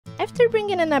After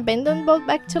bringing an abandoned boat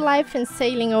back to life and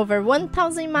sailing over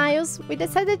 1,000 miles, we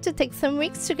decided to take some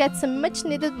weeks to get some much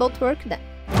needed boat work done.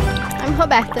 I'm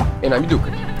Roberta. And I'm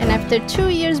Duca. And after 2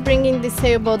 years bringing this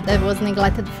sailboat that was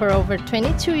neglected for over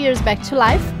 22 years back to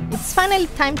life, it's finally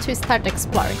time to start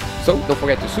exploring. So don't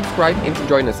forget to subscribe and to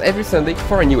join us every Sunday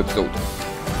for a new episode.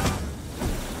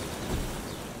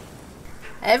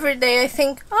 Every day I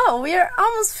think, oh, we are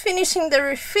almost finishing the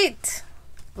refit.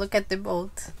 Look at the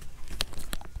boat.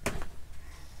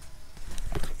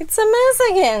 It's a mess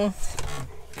again.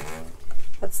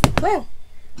 What's the plan?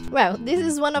 Well, this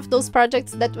is one of those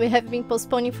projects that we have been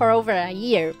postponing for over a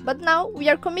year, but now we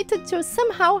are committed to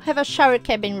somehow have a shower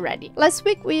cabin ready. Last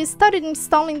week we started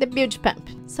installing the bilge pump,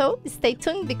 so stay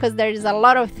tuned because there is a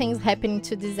lot of things happening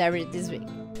to this area this week.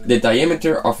 The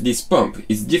diameter of this pump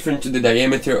is different to the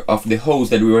diameter of the hose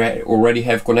that we already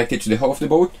have connected to the hull of the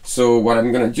boat. So what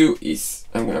I'm gonna do is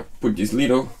I'm gonna put this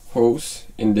little hose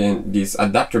and then this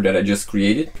adapter that I just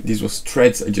created. This was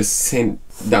threads, I just sent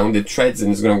down the threads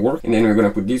and it's gonna work. And then we're gonna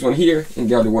put this one here and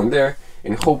the other one there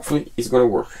and hopefully it's gonna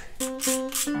work.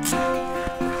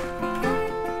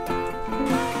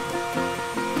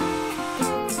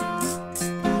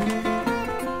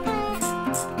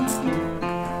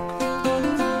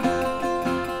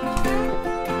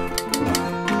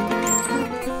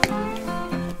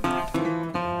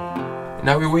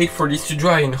 Now we wait for this to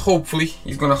dry and hopefully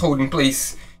it's gonna hold in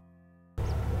place.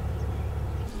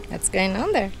 What's going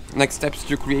on there? Next step is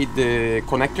to create the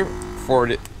connector for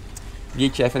the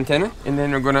VHF antenna, and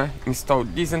then we're gonna install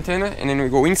this antenna, and then we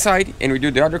go inside and we do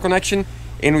the other connection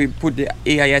and we put the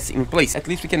AIS in place. At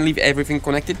least we can leave everything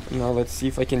connected. Now let's see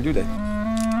if I can do that.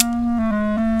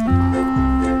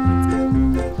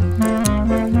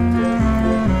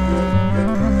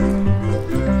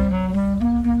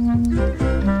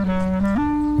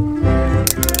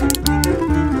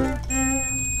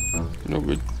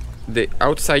 The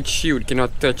outside shield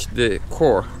cannot touch the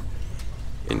core,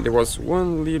 and there was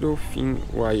one little thin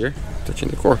wire touching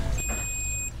the core.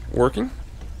 Working?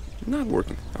 Not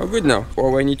working. Oh, good now.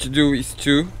 All I need to do is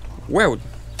to weld.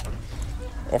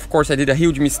 Of course I did a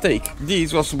huge mistake.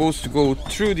 This was supposed to go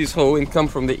through this hole and come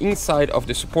from the inside of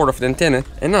the support of the antenna,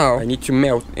 and now I need to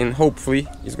melt and hopefully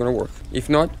it's gonna work. If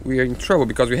not, we are in trouble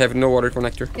because we have no other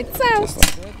connector. It's out! Just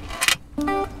like that.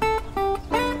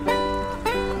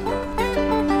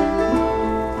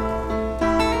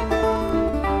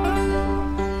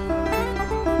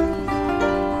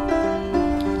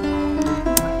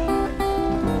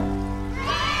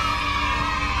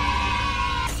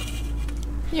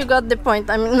 You got the point,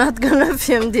 I'm not gonna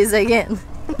film this again.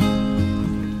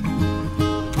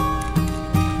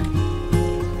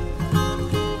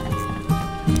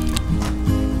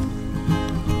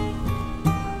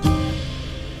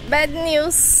 Bad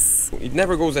news! It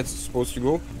never goes as it's supposed to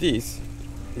go. This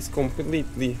is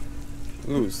completely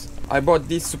loose. I bought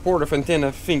this supportive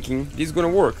antenna thinking this is gonna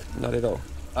work. Not at all.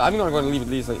 I'm not gonna leave it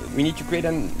this. We need to create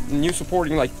a new support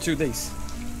in like 2 days.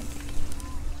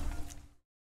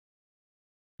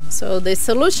 So the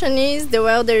solution is the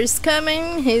welder is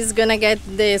coming, he's gonna get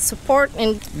the support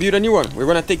and build a new one. We're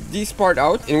gonna take this part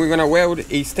out and we're gonna weld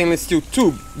a stainless steel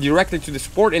tube directly to the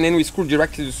support, and then we screw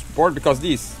directly to the support because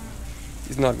this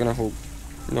is not gonna hold.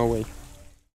 No way.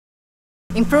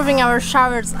 Improving our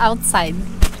showers outside.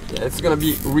 Yeah, it's gonna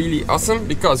be really awesome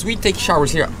because we take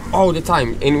showers here all the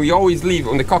time and we always leave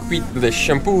on the cockpit the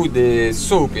shampoo, the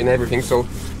soap and everything. So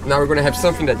now we're gonna have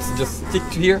something that's just stick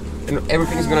to here and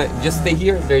everything's gonna just stay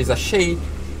here. There is a shade.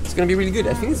 It's gonna be really good.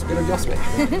 I think it's gonna be awesome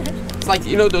actually. It's like,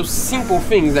 you know, those simple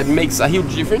things that makes a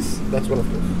huge difference. That's one of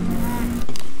those.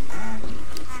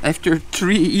 After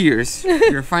 3 years,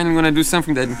 we're finally gonna do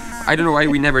something that I don't know why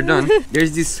we never done.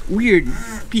 There's this weird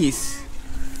piece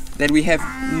that we have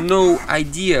no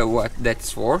idea what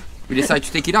that's for. We decided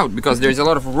to take it out because there's a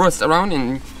lot of rust around,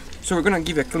 and so we're gonna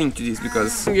give a clean to this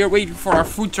because we are waiting for our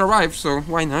food to arrive, so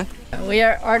why not? We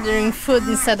are ordering food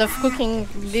instead of cooking.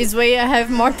 This way I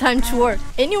have more time to work.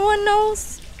 Anyone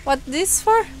knows what this is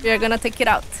for? We are gonna take it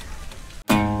out.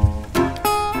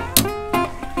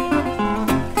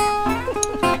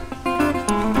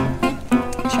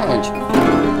 Challenge.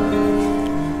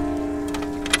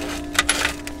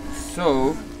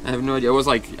 So I have no idea. I was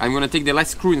like, I'm gonna take the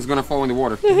last screw and it's gonna fall in the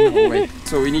water. No way.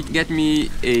 So we need to get me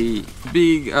a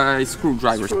big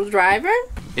screwdriver. Screwdriver?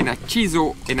 And a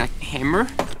chisel and a hammer.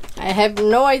 I have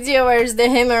no idea where is the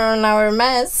hammer on our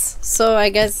mess, so I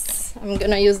guess I'm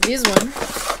gonna use this one.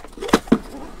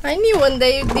 I knew one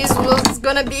day this was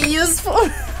gonna be useful.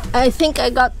 I think I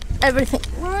got everything.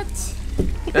 What?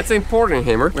 That's an important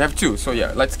hammer. We have two, so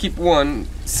yeah, let's keep one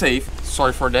safe.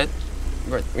 Sorry for that,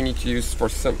 but we need to use for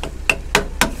some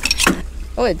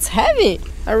Oh, it's heavy.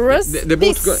 A rust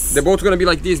the boat's gonna be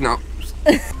like this now.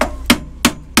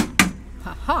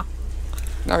 Haha.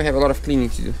 Now we have a lot of cleaning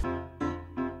to do.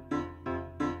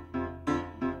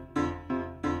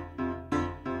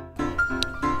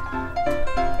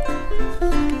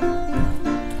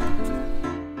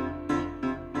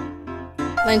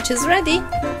 Lunch is ready.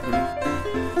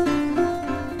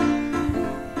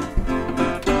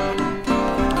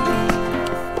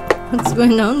 What's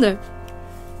going on there?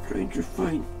 Trying to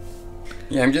find.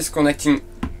 Yeah, I'm just connecting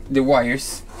the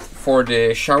wires for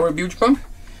the shower bilge pump.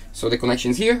 So the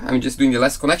connection's here. I'm just doing the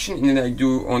last connection, and then I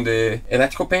do on the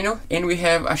electrical panel, and we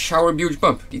have a shower bilge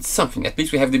pump. It's something. At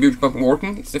least we have the bilge pump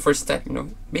working. It's the first step, you know,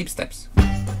 baby steps.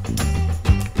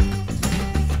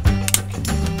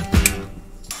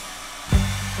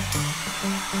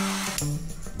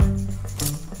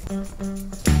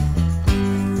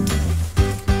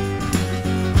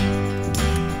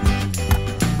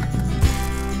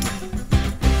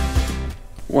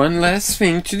 One last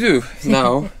thing to do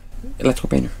now. Electrical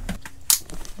panel.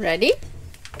 Ready?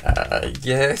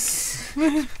 Yes.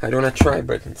 I don't wanna try,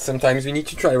 but sometimes we need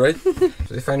to try, right?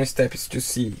 So the final step is to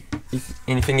see if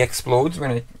anything explodes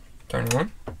when I turn it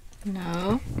on.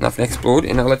 No. Nothing explodes,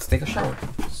 and now let's take a shower.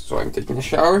 So I'm taking a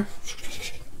shower.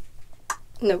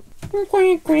 No.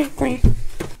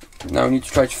 Now we need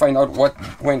to try to find out what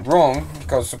went wrong,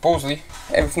 because supposedly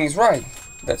everything is right.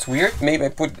 That's weird. Maybe I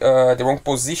put the wrong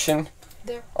position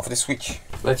there of the switch.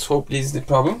 Let's hope this is the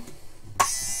problem.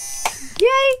 Yay!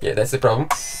 Yeah, that's the problem.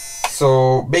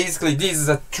 So basically this is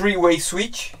a three-way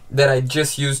switch that I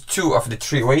just used 2 of the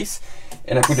 3 ways,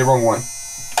 and I put the wrong one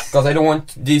because I don't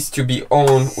want this to be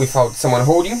on without someone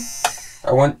holding.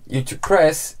 I want you to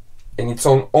press, and it's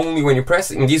on only when you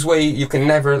press. In this way you can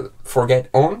never forget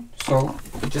on. So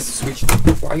just switch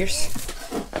the wires.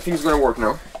 I think it's gonna work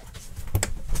now.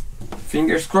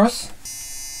 Fingers crossed.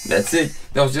 That's it.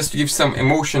 That was just to give some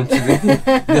emotion to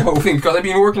the whole thing, because I've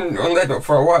been working on that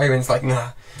for a while, and it's like,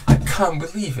 nah, I can't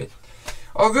believe it.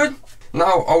 All good.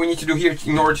 Now all we need to do here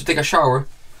in order to take a shower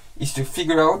is to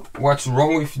figure out what's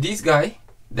wrong with this guy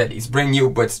that is brand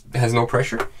new but has no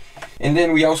pressure. And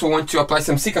then we also want to apply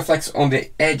some Sikaflex on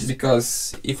the edge,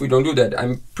 because if we don't do that,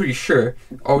 I'm pretty sure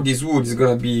all this wood is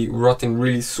gonna be rotten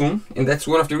really soon. And that's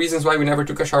one of the reasons why we never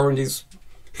took a shower in this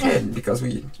shed, because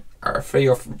we are afraid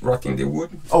of rotting the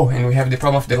wood. Oh, and we have the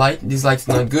problem of the light. This light's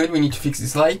not good. We need to fix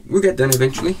this light. We'll get done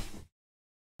eventually.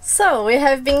 So we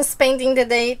have been spending the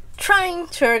day trying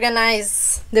to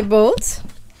organize the boat.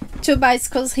 2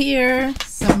 bicycles here,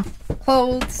 some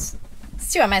clothes.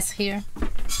 Still a mess here.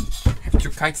 I have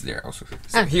 2 kites there also.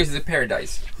 So here's the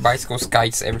paradise. Bicycles,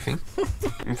 kites, everything.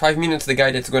 In 5 minutes the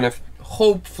guy that's gonna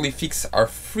hopefully fix our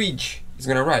fridge is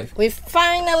gonna arrive. We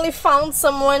finally found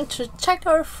someone to check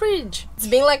our fridge. It's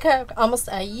been like almost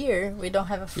a year we don't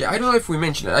have a fridge. Yeah, I don't know if we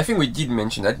mentioned that. I think we did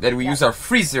mention that we use our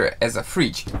freezer as a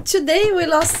fridge. Today we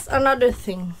lost another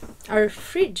thing. Our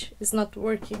fridge is not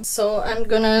working. So I'm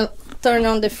gonna turn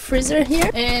on the freezer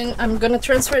here, and I'm gonna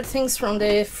transfer things from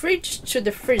the fridge to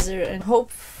the freezer, and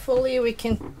hopefully we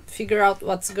can figure out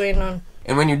what's going on.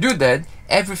 And when you do that,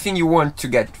 everything you want to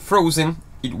get frozen,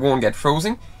 it won't get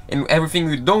frozen. And everything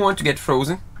you don't want to get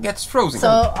frozen gets frozen.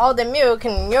 So all the milk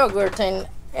and yogurt and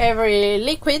every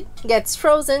liquid gets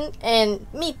frozen, and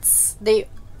meats, they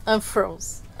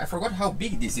unfroze. I forgot how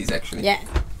big this is actually. Yeah.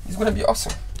 It's gonna be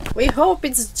awesome. We hope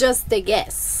it's just the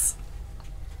gas.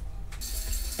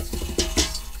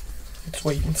 Let's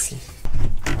wait and see.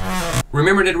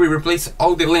 Remember that we replaced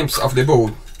all the lamps of the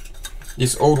boat.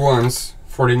 These old ones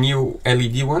for the new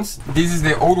LED ones. This is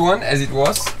the old one as it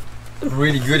was.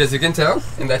 Really good, as you can tell,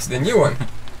 and that's the new one.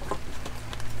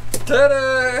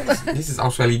 Ta-da! This is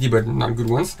also LED, but not good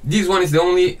ones. This one is the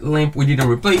only lamp we didn't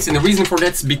replace, and the reason for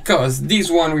that is because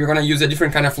this one we're gonna use a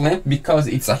different kind of lamp, because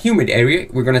it's a humid area.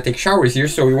 We're gonna take showers here,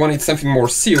 so we wanted something more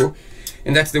sealed,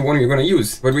 and that's the one we're gonna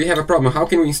use. But we have a problem. How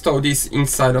can we install this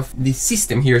inside of this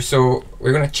system here? So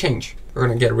we're gonna change. We're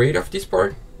gonna get rid of this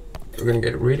part. We're gonna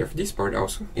get rid of this part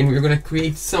also, and we're gonna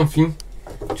create something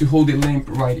to hold the lamp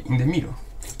right in the middle.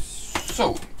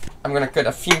 So, I'm gonna cut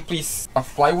a thin piece of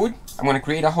plywood. I'm gonna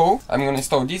create a hole. I'm gonna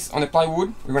install this on the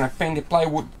plywood. We're gonna paint the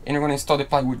plywood, and we're gonna install the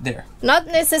plywood there. Not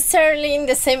necessarily in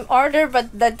the same order,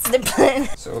 but that's the plan.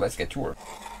 So let's get to work.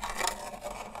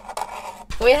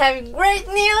 We have great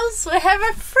news. We have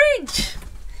a fridge.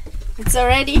 It's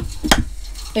already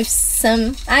with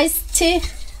some iced tea.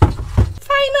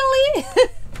 Finally!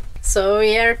 So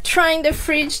we are trying the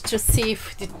fridge to see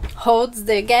if it holds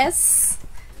the gas.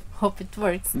 Hope it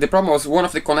works. The problem was one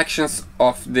of the connections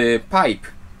of the pipe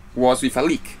was with a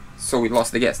leak, so we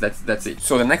lost the gas. That's it.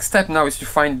 So the next step now is to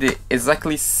find the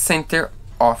exactly center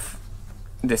of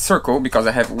the circle, because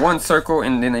I have one circle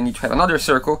and then I need to have another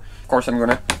circle. Of course, I'm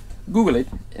gonna Google it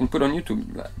and put on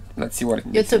YouTube. Let's see what it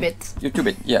is. YouTube it. YouTube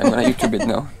it. Yeah, I'm gonna YouTube it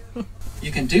now.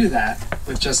 You can do that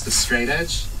with just a straight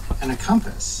edge and a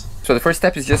compass. So the first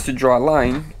step is just to draw a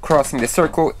line crossing the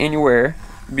circle anywhere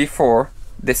before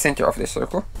the center of the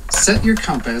circle. Set your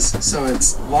compass so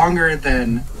it's longer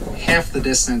than half the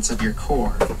distance of your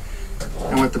chord.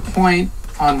 And with the point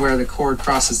on where the chord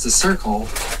crosses the circle,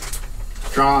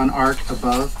 draw an arc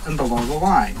above and below the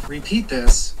line. Repeat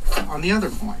this on the other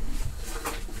point.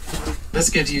 This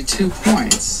gives you 2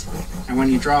 points, and when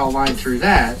you draw a line through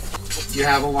that, you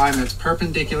have a line that's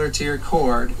perpendicular to your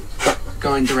chord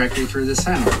going directly through the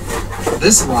center.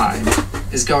 This line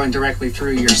is going directly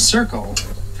through your circle,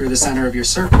 through the center of your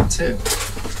circle too.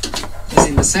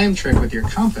 Using the same trick with your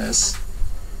compass,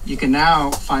 you can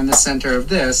now find the center of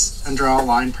this and draw a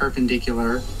line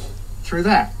perpendicular through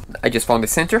that. I just found the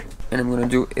center, and I'm gonna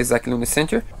do exactly on the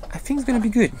center. I think it's gonna be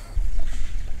good.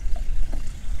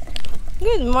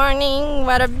 Good morning,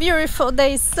 what a beautiful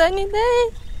day, sunny day.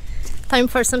 Time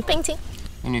for some painting.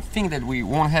 And you think that we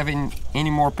won't have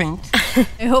any more paint?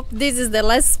 I hope this is the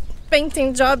last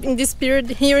painting job in this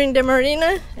period here in the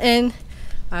marina, and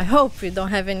I hope we don't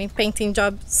have any painting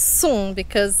job soon,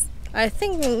 because I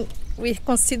think we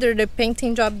consider the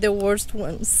painting job the worst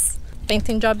ones.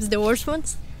 Painting jobs the worst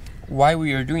ones? Why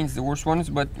we are doing is the worst ones,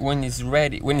 but when it's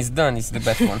ready, when it's done, it's the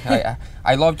best one.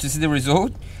 I love to see the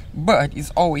result, but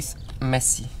it's always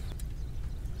messy.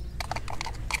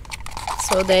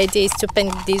 So the idea is to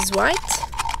paint this white,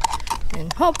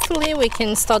 and hopefully we can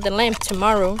install the lamp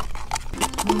tomorrow.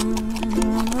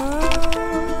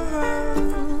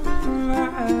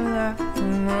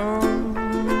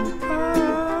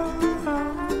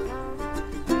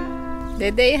 The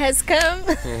day has come.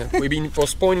 We've been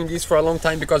postponing this for a long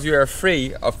time because we are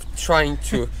afraid of trying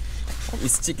to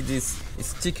stick these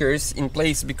stickers in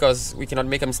place, because we cannot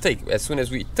make a mistake. As soon as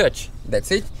we touch,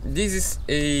 that's it. This is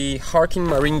a Harkin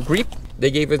marine grip. They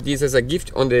gave us this as a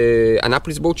gift on an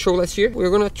Artlist boat show last year.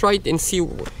 We're gonna try it and see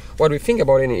what we think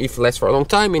about it, and if it lasts for a long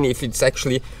time, and if it's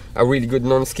actually a really good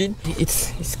non-skid.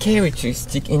 It's scary to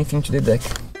stick anything to the deck.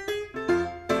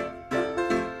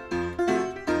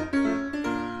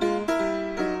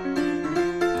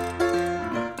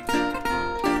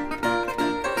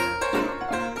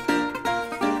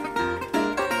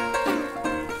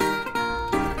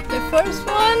 First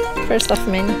one, first of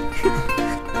many.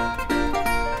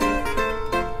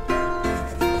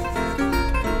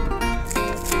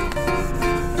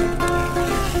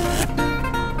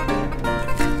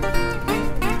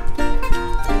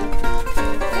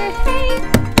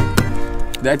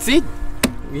 That's it.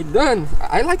 We're done.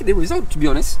 I like the result, to be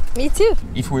honest. Me too.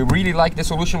 If we really like the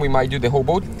solution, we might do the whole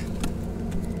boat.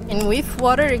 And with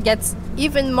water, it gets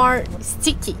even more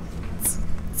sticky.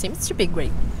 Seems to be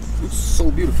great. It's so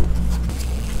beautiful.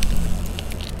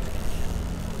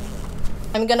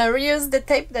 I'm gonna reuse the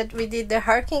tape that we did the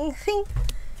harking thing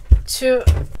to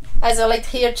isolate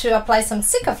here to apply some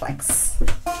Sikaflex.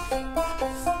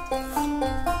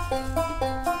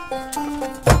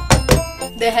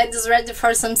 The head is ready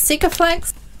for some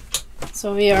Sikaflex.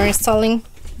 So we are installing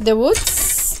the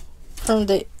woods from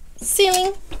the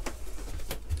ceiling.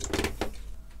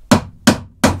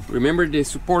 Remember the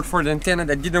support for the antenna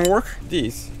that didn't work?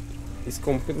 This is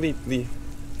completely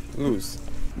loose.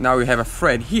 Now we have a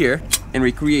thread here, and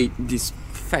we create this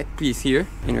fat piece here,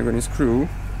 and we're gonna screw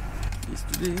this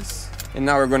to this, and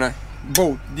now we're gonna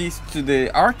bolt this to the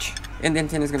arch, and the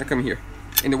antenna is gonna come here,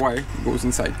 and the wire goes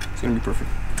inside. It's gonna be perfect.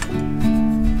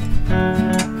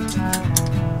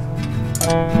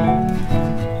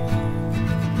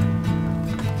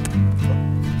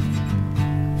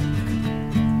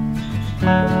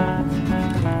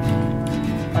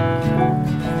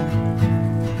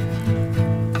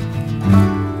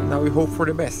 We hope for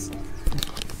the best.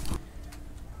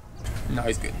 Now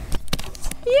it's good.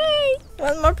 Yay!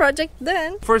 One more project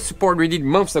done. First support we did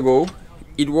months ago,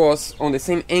 it was on the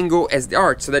same angle as the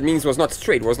arch, so that means it was not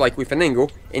straight, it was like with an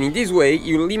angle. And in this way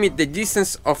you limit the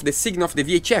distance of the signal of the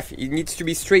VHF. It needs to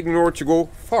be straight in order to go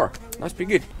far. That's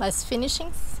pretty good. Last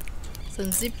finishings,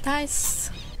 some zip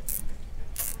ties.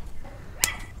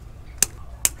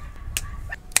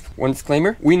 One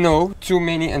disclaimer, we know too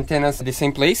many antennas at the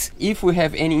same place. If we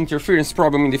have any interference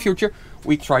problem in the future,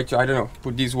 we try to, I don't know,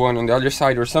 put this one on the other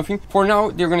side or something. For now,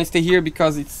 they're gonna stay here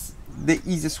because it's the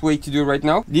easiest way to do it right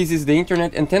now. This is the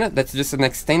internet antenna, that's just an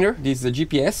extender. This is the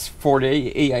GPS for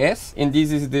the AIS, and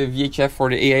this is the VHF for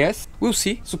the AIS. We'll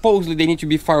see. Supposedly they need to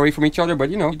be far away from each other, but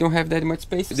you know, you don't have that much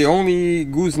space. The only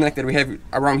gooseneck that we have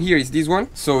around here is this one.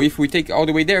 So if we take it all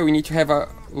the way there, we need to have a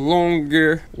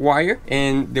longer wire,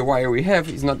 and the wire we have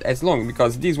is not as long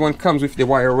because this one comes with the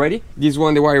wire already. This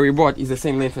one, the wire we bought, is the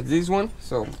same length as this one.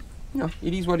 So, you know,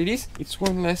 it is what it is. It's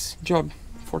one less job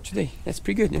for today. That's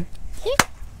pretty good, yeah?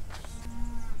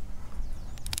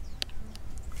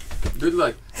 Good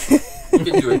luck. You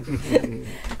can do it.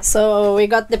 So we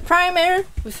got the primer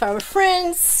with our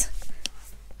friends.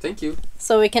 Thank you.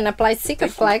 So we can apply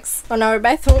Sikaflex on our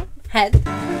bathroom head.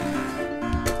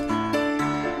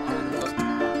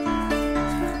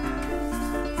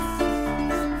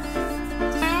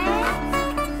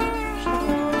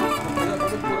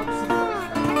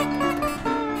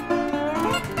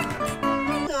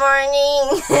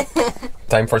 Morning.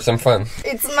 Time for some fun.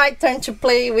 It's my turn to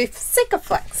play with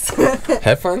Sikaflex.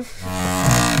 Have fun.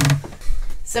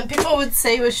 Some people would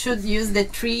say we should use the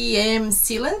 3M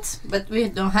sealant, but we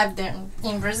don't have them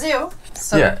in Brazil.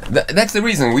 So yeah, that's the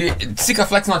reason.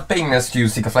 Sikaflex not paying us to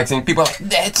use Sikaflex, and people,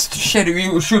 that's shit,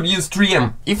 we should use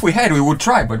 3M. If we had, we would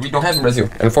try, but we don't have in Brazil,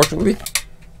 unfortunately.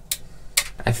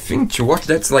 I think to watch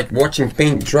that's like watching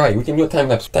paint dry. We can do a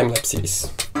time-lapse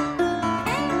series.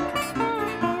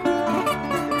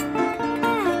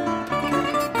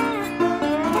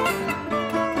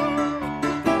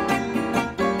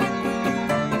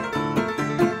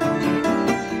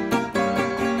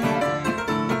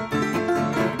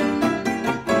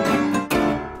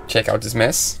 Check out this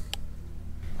mess.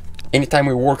 Anytime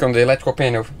we work on the electrical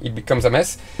panel, it becomes a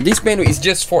mess. This panel is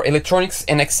just for electronics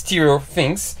and exterior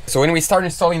things. So when we started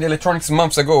installing the electronics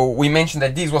months ago, we mentioned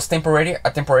that this was a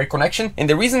temporary connection. And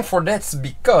the reason for that is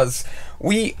because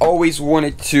we always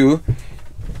wanted to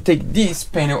take this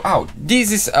panel out.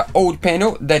 This is an old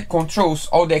panel that controls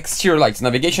all the exterior lights,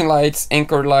 navigation lights,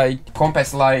 anchor light,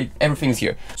 compass light, everything's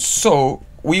here. So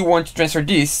we want to transfer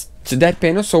this to that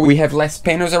panel so we have less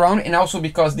panels around, and also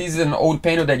because this is an old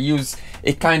panel that use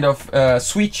a kind of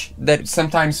switch that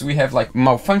sometimes we have like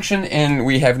malfunction and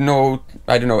we have no,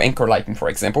 I don't know, anchor lighting for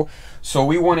example. So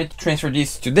we wanted to transfer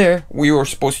this to there. We were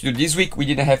supposed to do this week, we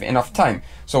didn't have enough time.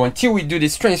 So until we do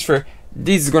this transfer,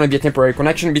 this is gonna be a temporary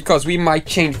connection because we might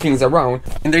change things around.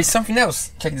 And there is something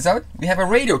else, check this out. We have a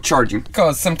radio charging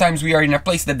because sometimes we are in a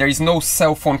place that there is no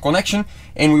cell phone connection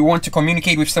and we want to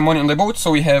communicate with someone on the boat,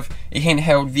 so we have a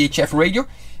handheld VHF radio.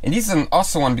 And this is an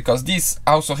awesome one because this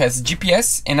also has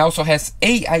GPS and also has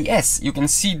AIS. You can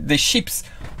see the ships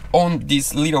on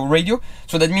this little radio,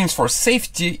 so that means for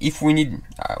safety, if we need,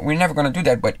 we're never gonna do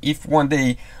that, but if one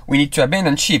day we need to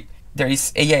abandon ship, there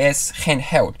is AIS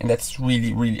handheld, and that's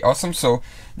really awesome. So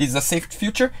this is a safe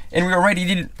feature, and we already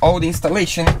did all the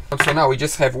installation. So now we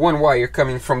just have one wire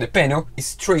coming from the panel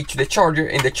straight to the charger,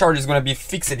 and the charger is gonna be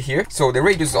fixed here. So the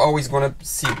radio is always gonna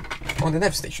see on the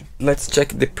nav station. Let's check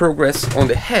the progress on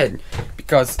the head,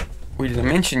 because we didn't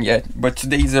mention yet, but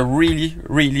today is a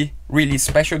really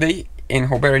special day,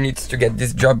 and Roberta needs to get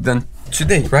this job done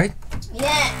today, right?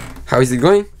 yeah, How is it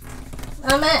going?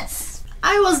 a mess.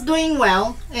 I was doing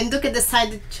well, and Duca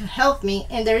decided to help me,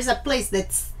 and there is a place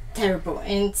that's terrible,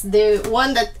 and it's the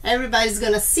one that everybody's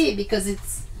gonna see because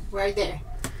it's right there.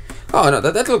 Oh no,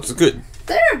 that looks good.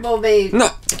 Terrible, babe. No,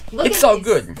 Look it's at all this.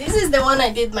 good. This is the one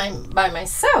I did by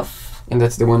myself. And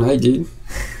that's the one I did.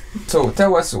 So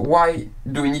tell us, why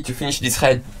do we need to finish this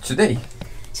head today?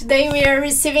 Today we are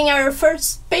receiving our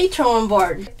first patron on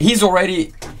board. He's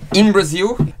already in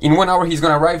Brazil. In 1 hour he's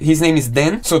gonna arrive. His name is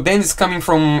Dan. So Dan is coming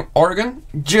from Oregon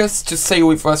just to sail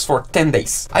with us for 10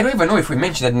 days. I don't even know if we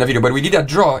mentioned that in the video, but we did a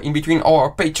draw in between all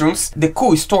our patrons. The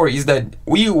cool story is that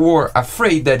we were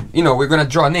afraid that, you know, we're gonna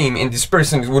draw a name and this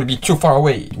person would be too far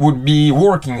away, would be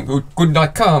working, could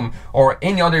not come, or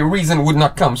any other reason would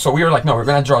not come. So we were like, no, we're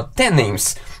gonna draw 10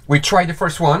 names. We tried the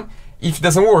first one. If it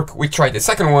doesn't work, we try the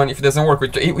second one. If it doesn't work,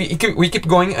 we keep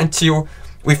going until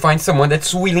we find someone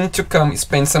that's willing to come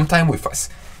spend some time with us.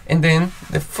 And then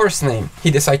the first name, he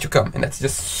decided to come, and that's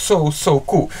just so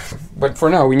cool. But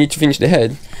for now, we need to finish the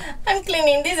head. I'm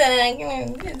cleaning this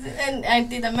and I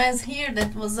did a mess here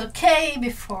that was okay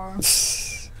before.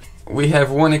 We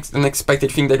have one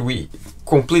unexpected thing that we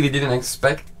completely didn't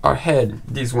expect. Our head,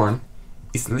 this one,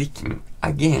 is leaking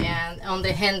again. Yeah, on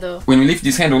the handle. When we lift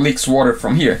this handle, leaks water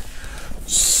from here.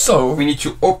 So we need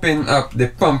to open up the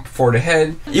pump for the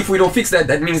head. If we don't fix that,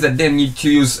 that means that then need to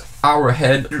use our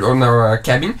head on our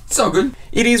cabin. It's all good.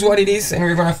 It is what it is, and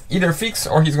we're gonna either fix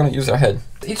or he's gonna use our head.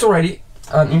 It's already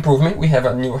an improvement. We have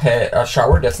a new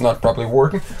shower that's not properly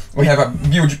working. We have a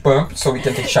huge pump so we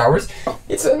can take showers.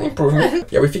 It's an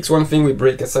improvement. Yeah, we fix one thing, we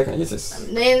break a second.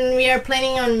 Then we are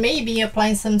planning on maybe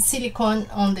applying some silicone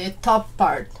on the top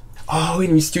part. Oh,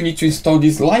 and we still need to install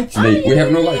this light today. We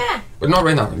have no light. But not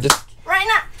right now. Just right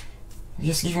now.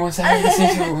 Just give me 1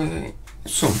 second.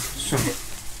 Soon.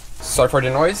 Sorry for the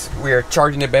noise. We are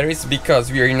charging the batteries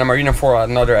because we are in the marina for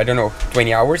another, I don't know,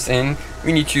 20 hours, and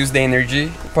we need to use the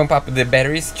energy, pump up the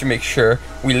batteries to make sure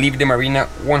we leave the marina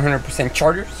 100%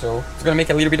 charged. So it's gonna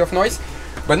make a little bit of noise.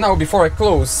 But now, before I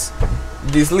close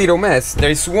this little mess,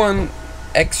 there is one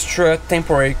extra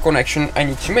temporary connection I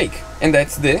need to make, and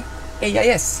that's the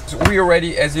AIS. So we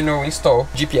already, as you know, install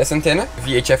GPS antenna,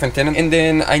 VHF antenna, and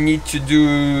then I need to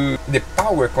do the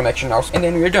power connection also, and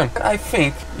then we're done. But I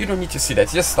think you don't need to see that,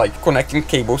 it's just like connecting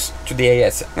cables to the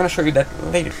AIS. I'm gonna show you that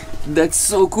later. That's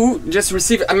so cool. Just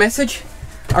received a message.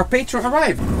 Our patron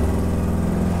arrived.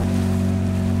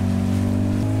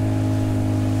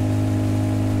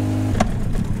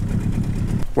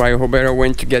 While Roberta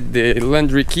went to get the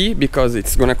laundry key because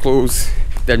it's gonna close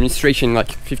the administration in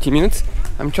like 15 minutes.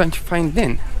 I'm trying to find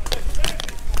Ben.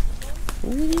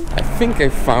 I think I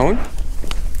found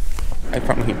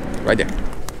him right there.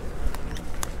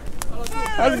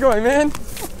 How's it going, man?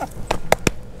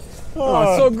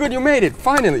 Oh, so good you made it,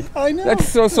 finally. I know. That's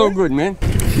so good, man.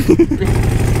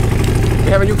 We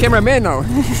have a new cameraman now.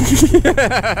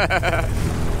 That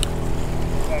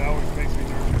always makes me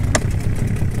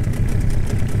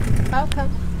nervous. Welcome.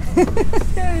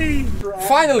 Hey,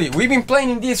 Finally, we've been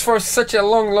planning this for such a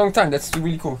long time. That's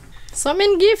really cool. So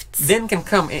many gifts. Dan can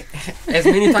come as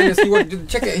many times as he wants.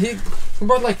 Check it. He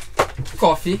brought like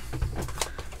coffee,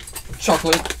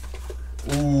 chocolate.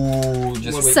 Ooh,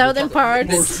 just wait. Southern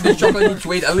parts. The chocolate needs to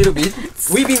wait a little bit.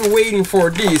 We've been waiting for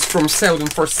this from Seldon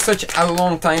for such a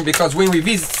long time because when we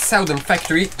visit Seldon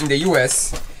factory in the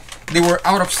US, they were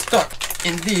out of stock,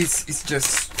 and this is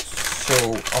just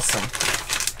so awesome.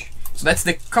 So that's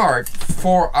the card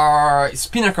for our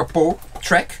Spinnaker Pole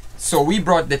track. So we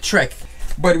brought the track,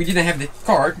 but we didn't have the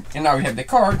card, and now we have the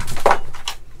card.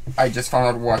 I just found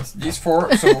out what this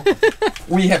for. So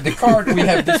we have the card, we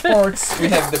have the parts, we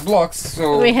have the blocks.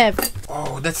 So we have.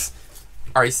 Oh, that's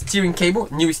our steering cable,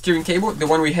 new steering cable. The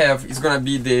one we have is gonna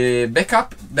be the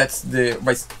backup. That's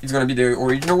it's gonna be the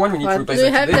original one. We need to replace it. What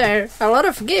do you have there? A lot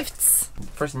of gifts.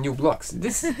 First, new blocks.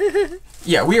 This.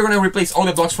 Yeah, we are gonna replace all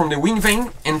the blocks from the wing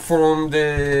vane and from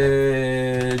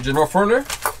the general furler.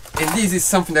 And this is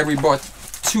something that we bought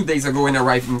 2 days ago and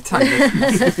arrived in time.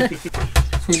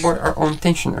 We bought our own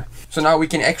tensioner. So now we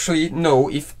can actually know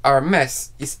if our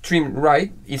mess is trimmed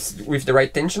right, is with the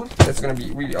right tension. That's gonna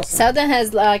be really awesome. Seldon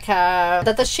has like a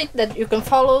data sheet that you can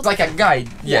follow. It's like a guide.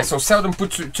 Yeah, so Seldon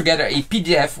put together a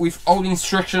PDF with all the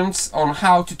instructions on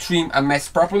how to trim a mess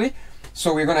properly.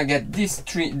 So we're gonna get this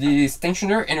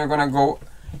tensioner and we're gonna go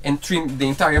and trim the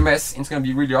entire mess, and it's gonna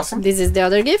be really awesome. This is the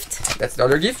other gift. That's the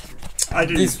other gift. I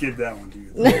didn't give that one to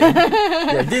you.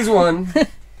 Yeah, this one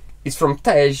is from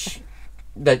Tej,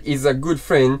 that is a good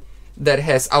friend that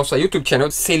has also a YouTube channel,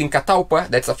 Sailing Catalpa.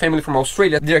 That's a family from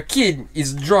Australia. Their kid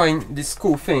is drawing these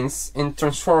cool things and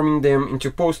transforming them into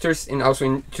posters and also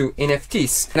into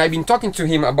NFTs. And I've been talking to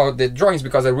him about the drawings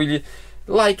because I really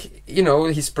like, you know,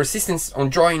 his persistence on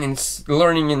drawing and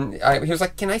learning. And he was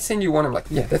like, "Can I send you one?" I'm like,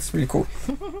 "Yeah, that's really cool."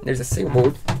 There's a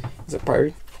sailboat. There's a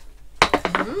pirate.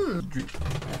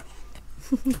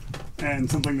 And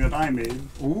something that I made.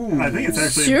 Ooh. I think it's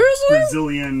actually Seriously?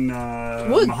 Brazilian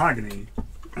mahogany.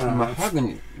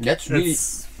 Mahogany. That's really...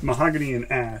 It's mahogany and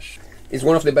ash. It's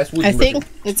one of the best woods. I think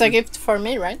it's a gift for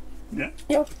me, right? Yeah.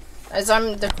 Yeah. As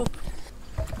I'm the cook.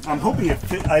 I'm hoping it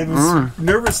fit. I was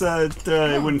nervous that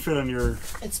it wouldn't fit on your...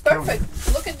 It's perfect.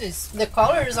 Look at this. The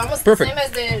color is almost Perfect. the same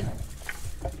as the...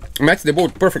 Match the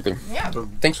boat perfectly. Yeah.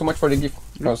 Thanks so much for the gift.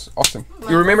 It was awesome.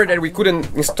 You remember that we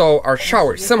couldn't install our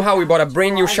shower. Somehow we bought a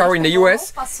brand new shower in the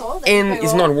US and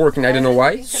it's not working. I don't know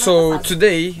why. So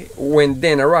today, when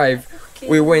Dan arrived,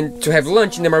 we went to have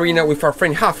lunch in the marina with our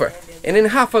friend Rafa. And then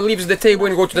Rafa leaves the table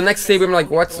and go to the next table. I'm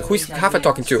like, what? Who is Rafa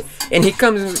talking to? And he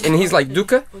comes and he's like,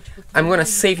 "Duca, I'm gonna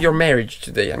save your marriage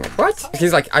today." I'm like, what?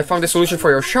 He's like, "I found the solution for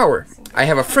your shower. I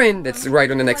have a friend that's right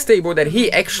on the next table that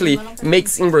he actually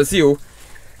makes in Brazil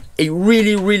a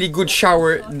really good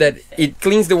shower that it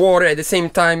cleans the water at the same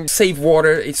time, save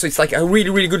water. So it's like a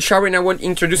really good shower, and I want to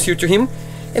introduce you to him."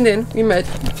 And then we met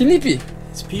Felipe.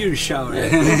 It's pure shower.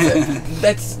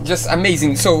 That's just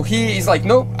amazing. So he is like,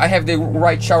 no, I have the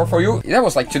right shower for you. That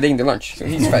was like today in the lunch, so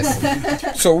he's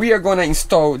fast. So we are gonna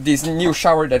install this new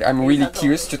shower that I'm really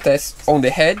curious to test on the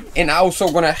head, and I also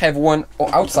gonna have one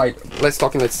outside. Let's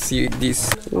talk and let's see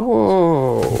this.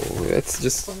 Whoa, that's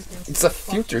just, it's a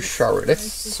filter shower. That's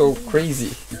so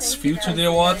crazy. It's filter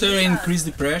the water and increase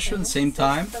the pressure at the same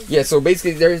time. Yeah, so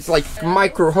basically there's like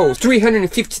micro hose,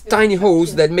 350 tiny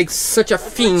holes that makes such a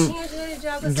thin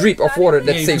drip of water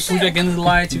that saves. If you put against the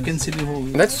light, you can see the hole.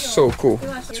 That's so cool.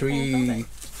 3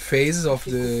 phases of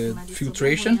the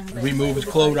filtration. Remove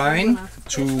chlorine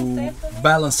to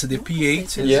balance the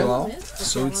pH as well.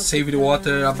 So it saves the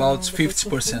water about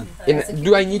 50%. And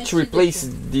do I need to replace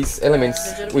these elements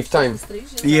with time?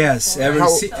 Yes,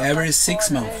 every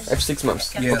 6 months. Every 6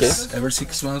 months. Yes, okay. every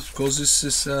 6 months, because this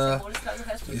is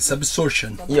it's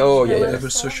absorption. Oh yeah,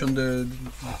 Absorption the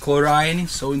chlorine.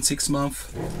 So in 6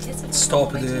 months,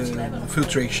 stop the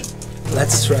filtration.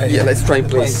 Let's try. Yeah, let's try in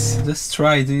place. Let's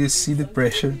try. Do you see the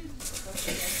pressure?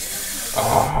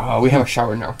 Oh, we have a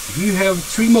shower now. You have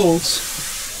 3 molds.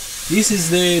 This is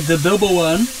the double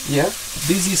one. Yeah.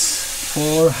 This is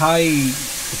for high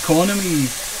economy.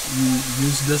 You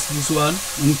use this one.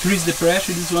 Increase the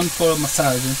pressure. This one for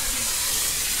massage.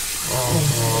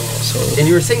 So. And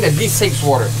you were saying that this saves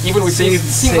water, even with this, it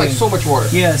seems like so much water.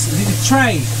 Yes.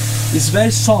 Try. It's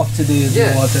very soft the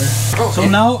water. Oh, so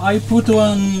now I put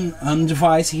one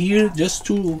device here just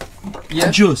to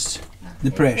adjust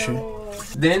the pressure.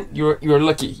 Then you're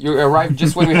lucky. You arrived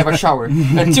just when we have a shower.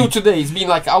 Until today, it's been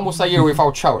like almost a year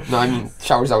without shower. No, I mean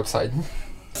showers outside.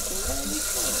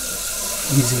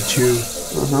 Easy to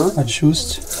adjust.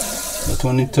 But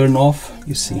when you turn off,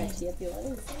 you see.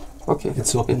 Okay,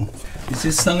 it's open. This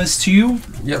is stainless steel.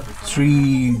 Yep.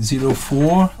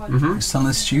 304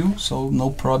 stainless steel, so no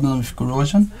problem with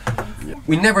corrosion.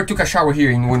 We never took a shower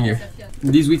here in 1 year.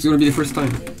 This week's gonna be the first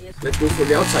time. Let's go for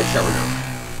the outside shower now.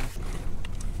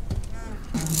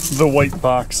 The white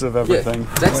box of everything.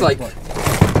 Yeah, that's like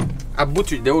a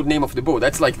butcher, the old name of the boat.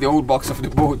 That's like the old box of the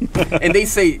boat. And they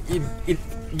say it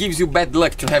gives you bad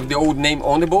luck to have the old name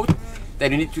on the boat, that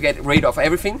you need to get rid of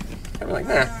everything. I'm like,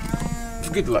 nah, it's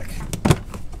good luck.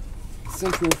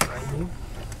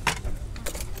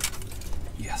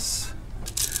 Yes.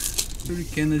 So you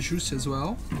can adjust as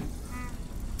well.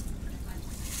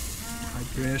 High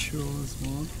pressure as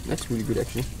well. That's really good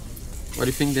actually. What do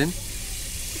you think then?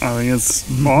 I think it's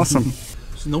awesome.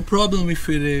 So no problem with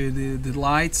the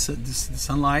lights, the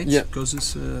sunlight, because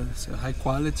it's a high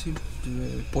quality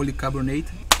polycarbonate.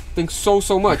 Thanks so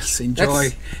much. Yes,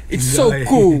 enjoy. It's so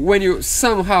cool when you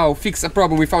somehow fix a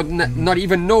problem without not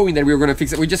even knowing that we were gonna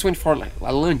fix it. We just went for like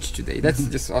a lunch today. That's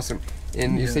just awesome.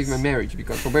 And you saved my marriage,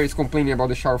 because Roberta is complaining about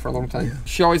the shower for a long time.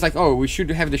 She always like, oh, we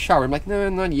should have the shower. I'm like, no,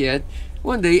 not yet.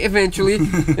 One day, eventually,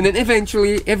 and then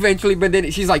eventually, but then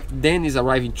she's like, Dan is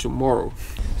arriving tomorrow.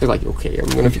 So like, okay, I'm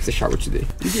gonna fix the shower today.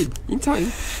 You did, in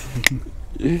time.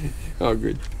 Oh,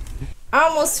 good.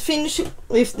 Almost finished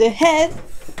with the head.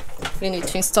 We need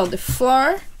to install the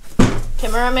floor.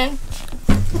 Cameraman.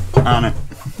 On it.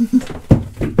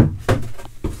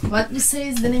 What do you say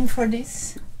is the name for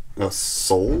this? A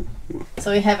soul?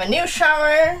 So we have a new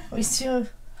shower. We still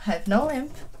have no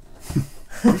lamp.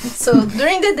 So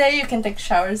during the day you can take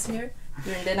showers here.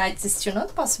 During the night it's still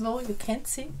not possible. You can't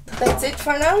see. That's it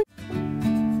for now.